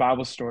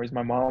Bible stories.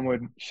 My mom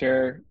would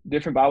share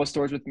different Bible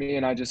stories with me,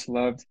 and I just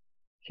loved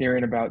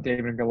hearing about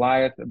David and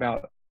Goliath,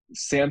 about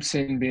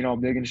Samson being all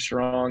big and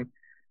strong.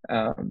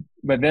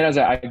 But then as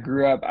I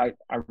grew up, I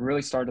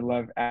really started to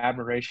love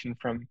admiration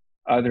from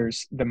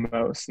others the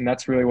most. And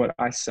that's really what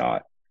I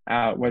sought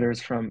out, whether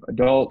it's from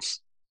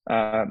adults,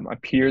 my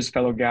peers,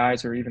 fellow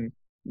guys, or even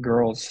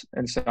girls.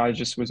 And so I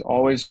just was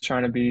always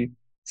trying to be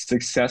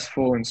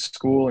successful in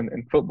school and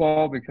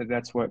football, because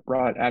that's what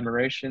brought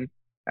admiration.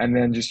 And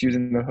then just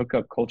using the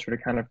hookup culture to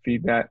kind of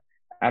feed that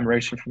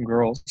admiration from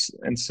girls.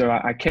 And so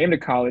I came to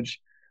college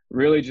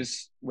really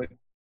just with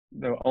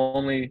the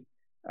only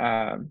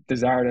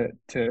desire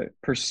to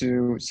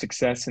pursue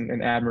success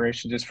and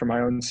admiration just for my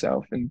own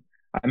self. And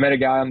I met a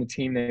guy on the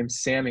team named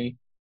Sammy,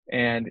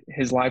 and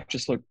his life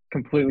just looked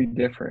completely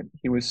different.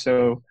 He was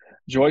so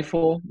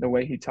joyful. The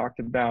way he talked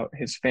about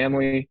his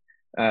family,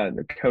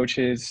 the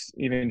coaches,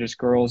 even just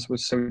girls,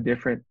 was so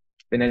different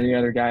than any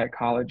other guy at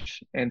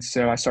college. And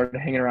so I started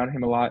hanging around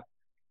him a lot,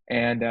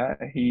 and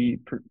he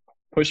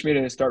pushed me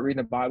to start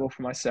reading the Bible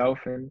for myself.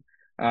 And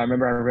I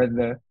remember I read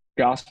the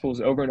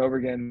Gospels over and over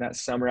again that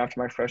summer after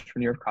my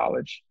freshman year of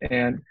college,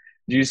 and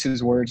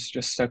Jesus' words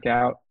just stuck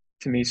out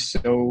to me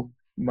so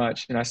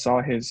much. And I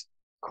saw his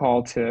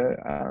call to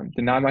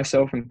deny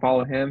myself and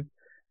follow him,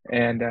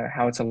 and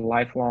how it's a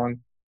lifelong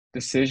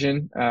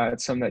decision.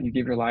 It's something that you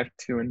give your life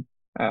to. And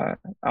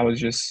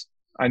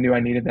I knew I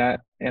needed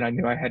that, and I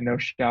knew I had no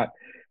shot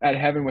at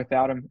heaven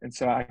without him. And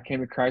so I came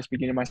to Christ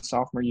beginning my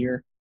sophomore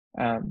year,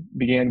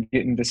 began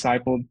getting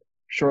discipled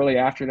shortly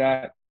after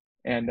that.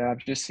 And I've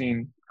just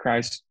seen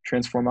Christ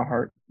transform my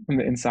heart from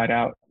the inside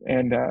out.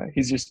 And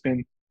he's just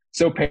been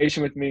so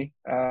patient with me.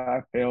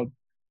 I've failed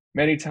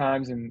many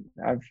times, and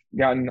I've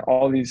gotten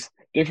all these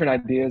different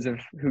ideas of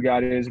who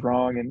God is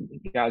wrong. And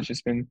God's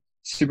just been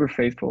super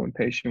faithful and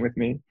patient with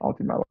me all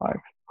through my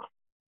life.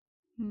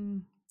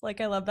 Like,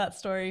 I love that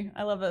story.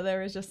 I love that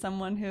there was just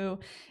someone who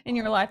in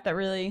your life that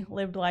really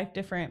lived life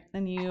different,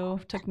 and you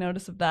took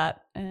notice of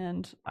that.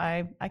 And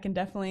I can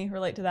definitely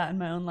relate to that in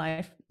my own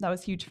life. That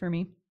was huge for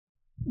me.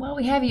 While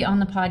we have you on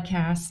the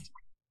podcast,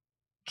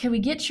 can we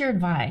get your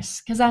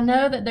advice? Because I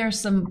know that there's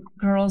some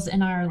girls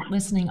in our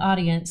listening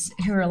audience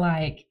who are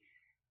like,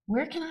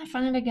 where can I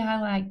find a guy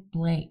like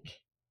Blake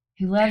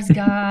who loves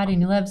God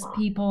and who loves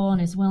people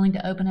and is willing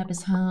to open up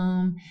his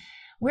home?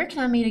 Where can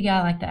I meet a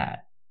guy like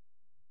that?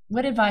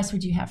 What advice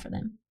would you have for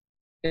them?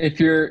 If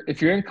you're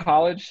in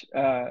college,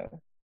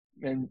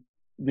 and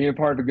being a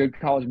part of a good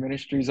college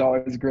ministry is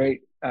always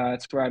great.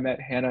 It's where I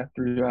met Hannah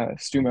through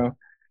Stumo.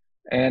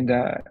 And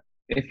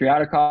if you're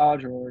out of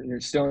college or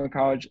you're still in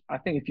college, I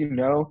think if you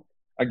know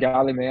a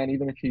godly man,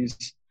 even if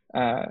he's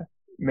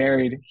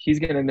married, he's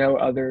going to know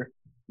other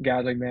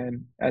godly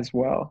men as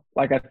well.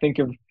 Like, I think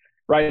of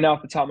right now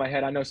off the top of my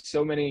head, I know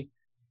so many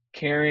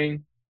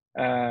caring,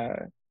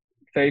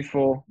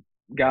 faithful,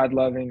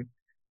 God-loving,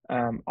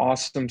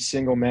 awesome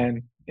single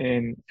men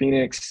in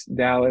Phoenix,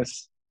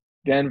 Dallas,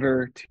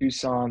 Denver,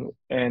 Tucson,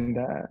 and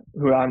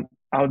who I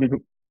would be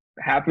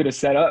happy to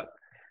set up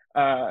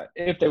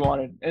if they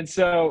wanted. And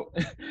so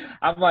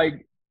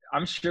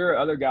I'm sure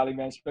other godly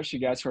men, especially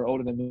guys who are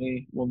older than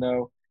me, will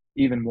know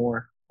even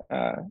more.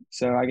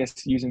 So I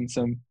guess using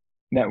some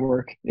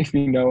network if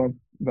you know them,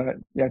 but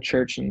yeah,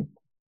 church and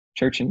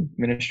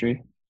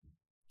ministry.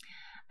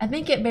 I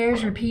think it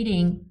bears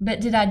repeating, but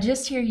did I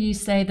just hear you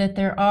say that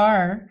there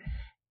are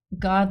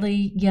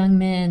godly young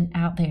men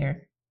out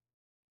there?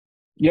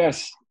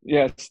 Yes,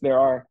 there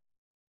are.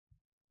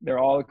 They're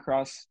all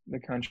across the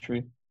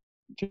country,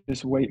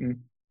 just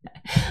waiting.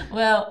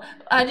 Well,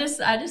 I just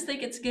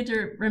think it's good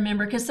to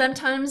remember, because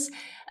sometimes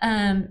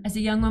as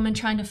a young woman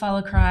trying to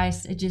follow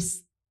Christ,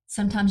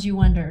 sometimes you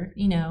wonder,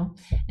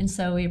 and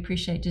so we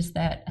appreciate just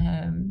that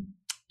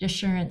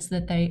assurance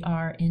that they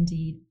are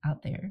indeed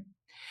out there.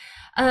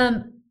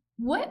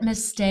 What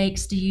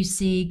mistakes do you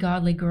see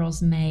godly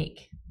girls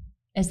make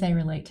as they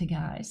relate to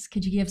guys?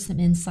 Could you give some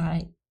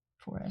insight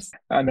for us?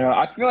 I know.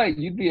 I feel like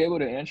you'd be able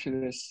to answer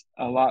this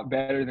a lot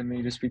better than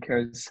me, just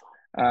because,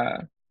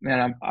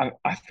 man,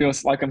 I feel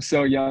like I'm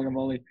so young. I'm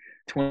only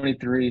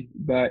 23,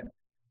 but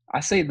I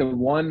say the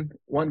one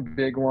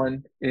big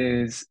one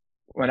is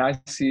when I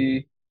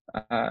see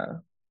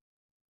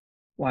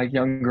like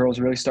young girls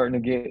really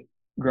starting to get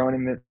growing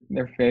in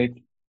their faith,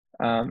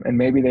 and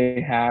maybe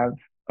they have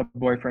a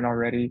boyfriend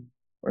already,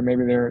 or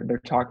maybe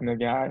they're talking to a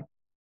guy,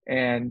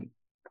 and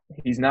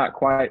he's not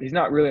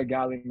really a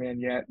godly man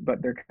yet,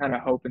 but they're kind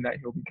of hoping that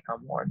he'll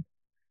become one.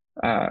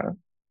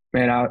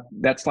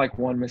 That's like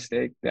one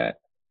mistake that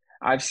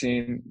I've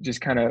seen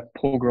just kind of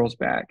pull girls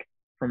back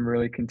from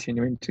really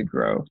continuing to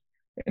grow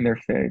in their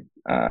faith,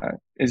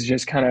 is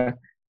just kind of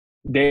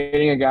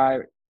dating a guy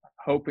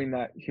hoping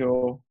that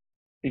he'll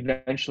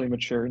eventually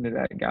mature into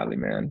that godly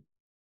man.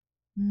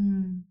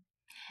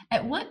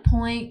 At what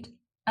point,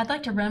 I'd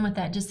like to run with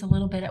that just a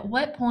little bit. At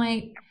what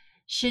point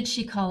should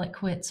she call it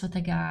quits with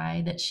a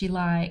guy that she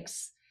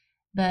likes,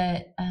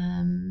 but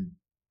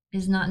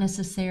is not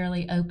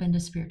necessarily open to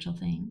spiritual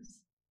things?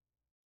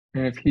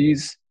 And if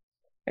he's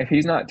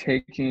not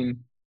taking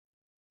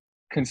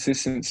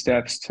consistent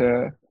steps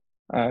to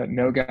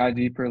know God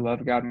deeper,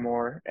 love God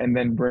more, and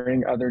then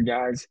bring other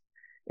guys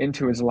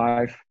into his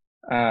life,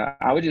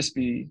 I would just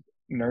be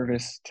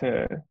nervous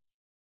to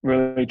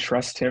really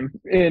trust him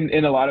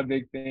in a lot of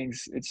big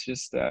things. It's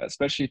just,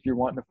 especially if you're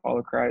wanting to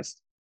follow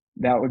Christ,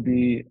 that would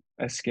be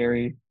a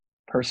scary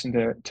person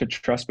to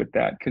trust with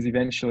that, because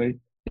eventually,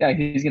 yeah,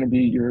 he's going to be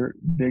your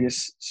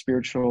biggest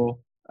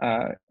spiritual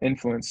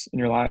influence in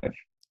your life.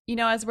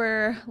 As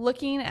we're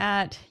looking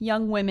at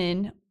young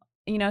women,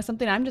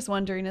 something I'm just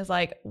wondering is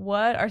like,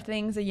 what are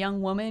things a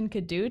young woman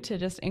could do to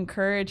just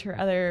encourage her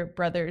other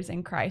brothers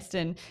in Christ?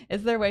 And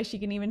is there a way she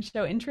can even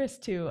show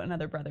interest to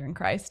another brother in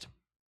Christ?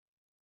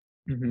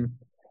 Mm-hmm.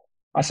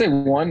 I say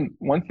one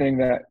thing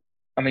that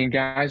I mean,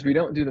 guys, we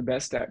don't do the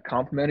best at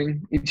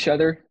complimenting each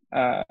other.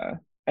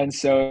 And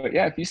so,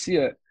 yeah, if you see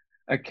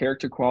a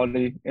character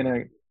quality in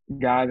a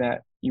guy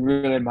that you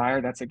really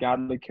admire, that's a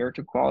godly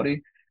character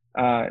quality,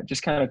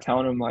 just kind of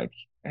telling him like,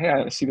 hey,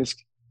 I see this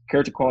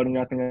character quality and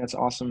I think that's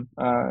awesome.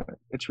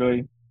 It's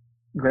really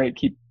great.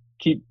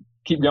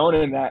 Keep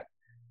going in that.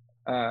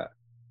 Uh,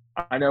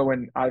 I know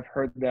when I've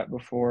heard that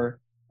before,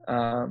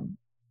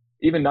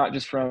 even not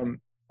just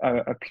from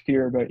a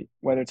peer, but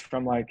whether it's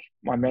from like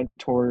my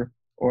mentor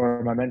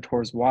or my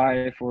mentor's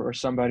wife or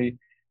somebody,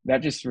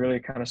 that just really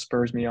kind of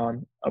spurs me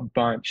on a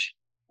bunch.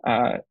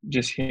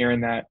 Just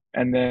hearing that,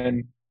 and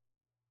then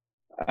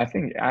I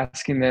think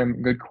asking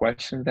them good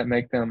questions that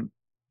make them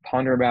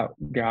ponder about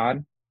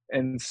God.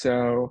 And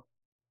so,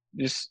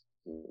 just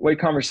way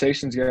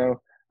conversations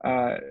go,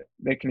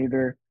 they can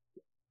either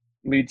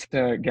lead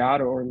to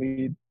God or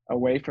lead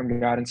away from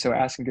God. And so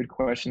asking good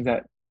questions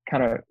that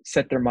kind of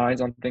set their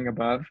minds on thing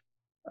above,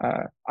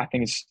 I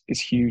think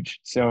is huge.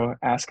 So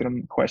asking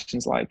them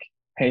questions like,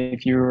 hey,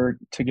 if you were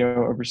to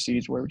go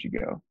overseas, where would you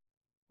go?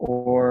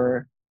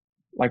 Or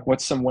like,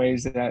 what's some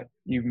ways that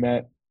you've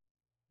met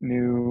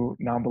new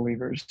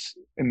non-believers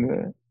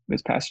in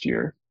this past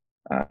year?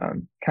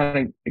 It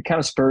kind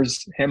of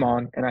spurs him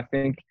on. And I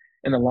think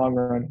in the long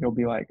run, he'll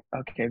be like,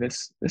 okay,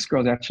 this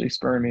girl's actually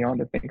spurring me on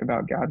to think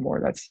about God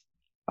more.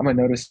 I'm gonna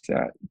notice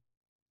that.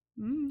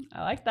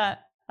 I like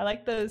that. I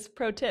like those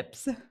pro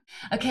tips.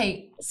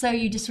 Okay, so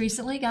you just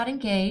recently got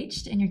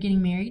engaged and you're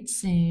getting married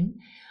soon.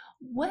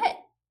 What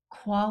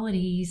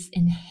qualities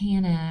in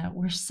Hannah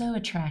were so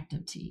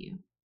attractive to you?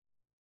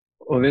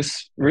 Well,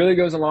 this really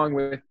goes along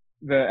with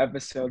the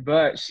episode,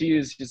 but she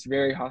is just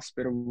very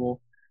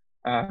hospitable,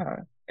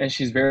 and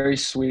she's very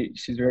sweet.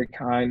 She's very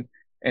kind,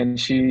 and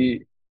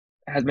she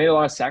has made a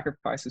lot of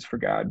sacrifices for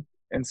God.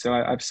 And so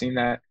I've seen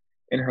that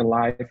in her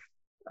life.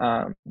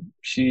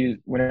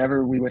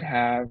 Whenever we would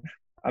have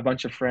a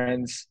bunch of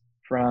friends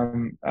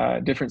from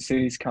different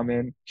cities come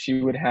in,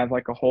 she would have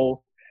like a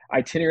whole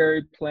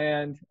itinerary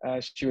planned.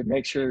 She would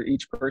make sure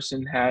each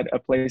person had a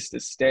place to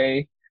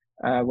stay,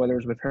 whether it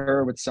was with her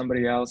or with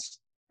somebody else.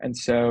 And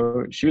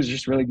so she was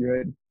just really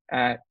good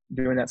at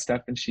doing that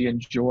stuff, and she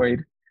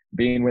enjoyed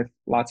being with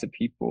lots of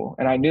people.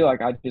 And I knew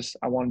like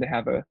I wanted to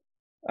have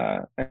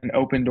an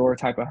open door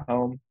type of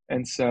home,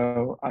 and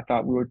so I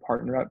thought we would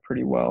partner up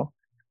pretty well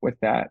with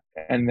that.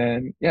 And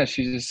then yeah,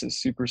 she's just a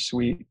super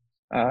sweet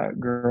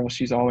girl.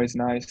 She's always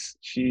nice.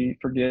 She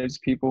forgives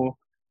people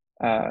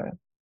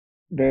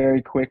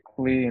very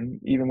quickly, and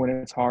even when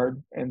it's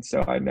hard. And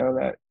so I know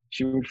that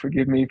she would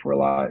forgive me for a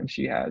lot, and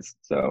she has.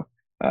 So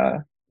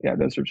yeah,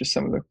 those are just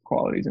some of the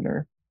qualities in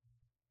her.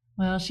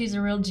 Well, she's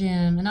a real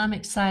gem, and I'm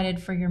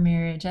excited for your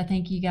marriage. I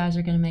think you guys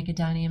are going to make a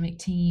dynamic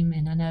team,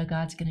 and I know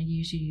God's going to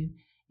use you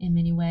in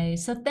many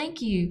ways. So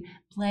thank you,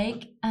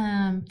 Blake,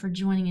 for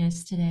joining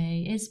us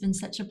today. It's been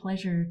such a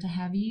pleasure to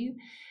have you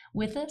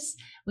with us.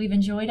 We've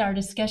enjoyed our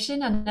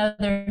discussion. I know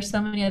there are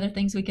so many other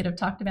things we could have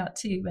talked about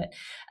too, but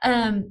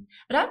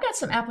I've got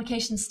some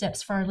application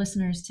steps for our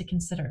listeners to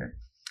consider.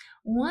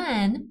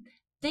 One,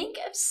 think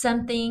of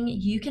something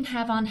you can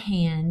have on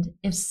hand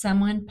if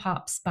someone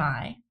pops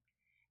by.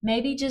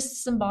 Maybe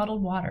just some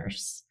bottled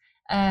waters,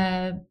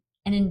 and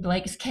in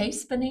Blake's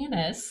case,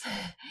 bananas,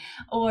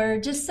 or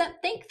just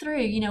think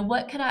through,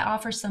 what could I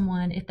offer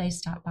someone if they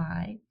stop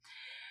by?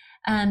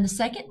 The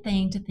second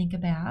thing to think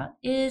about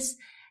is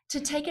to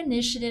take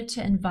initiative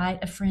to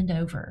invite a friend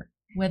over,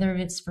 whether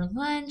it's for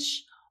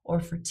lunch or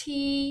for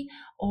tea,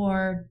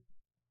 or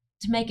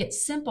to make it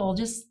simple,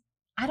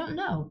 I don't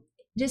know,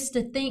 just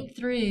to think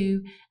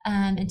through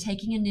and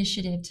taking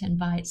initiative to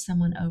invite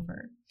someone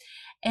over.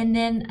 And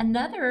then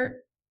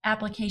another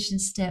application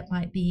step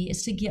might be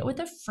is to get with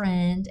a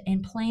friend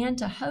and plan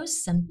to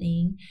host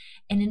something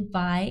and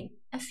invite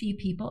a few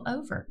people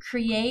over.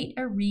 Create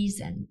a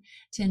reason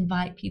to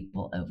invite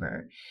people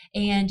over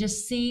and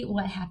just see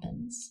what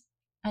happens.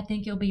 I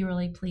think you'll be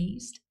really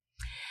pleased.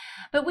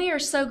 But we are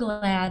so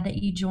glad that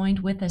you joined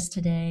with us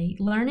today.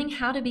 Learning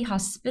how to be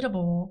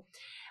hospitable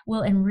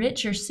will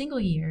enrich your single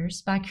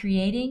years by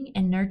creating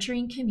and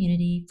nurturing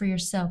community for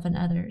yourself and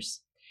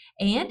others.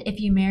 And if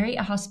you marry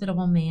a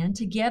hospitable man,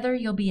 together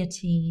you'll be a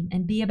team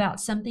and be about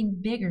something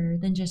bigger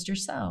than just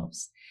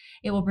yourselves.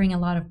 It will bring a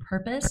lot of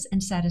purpose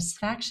and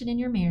satisfaction in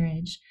your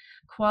marriage,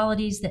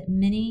 qualities that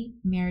many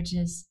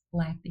marriages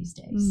lack these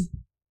days.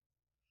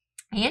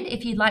 And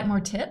if you'd like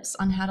more tips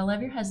on how to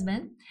love your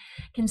husband,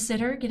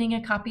 consider getting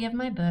a copy of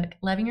my book,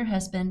 Loving Your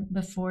Husband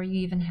Before You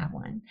Even Have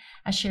One.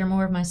 I share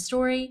more of my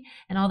story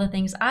and all the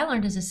things I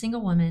learned as a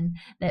single woman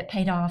that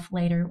paid off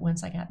later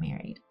once I got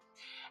married.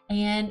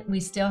 And we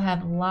still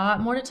have a lot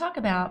more to talk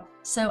about,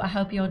 so I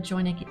hope you'll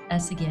join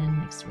us again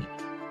next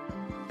week.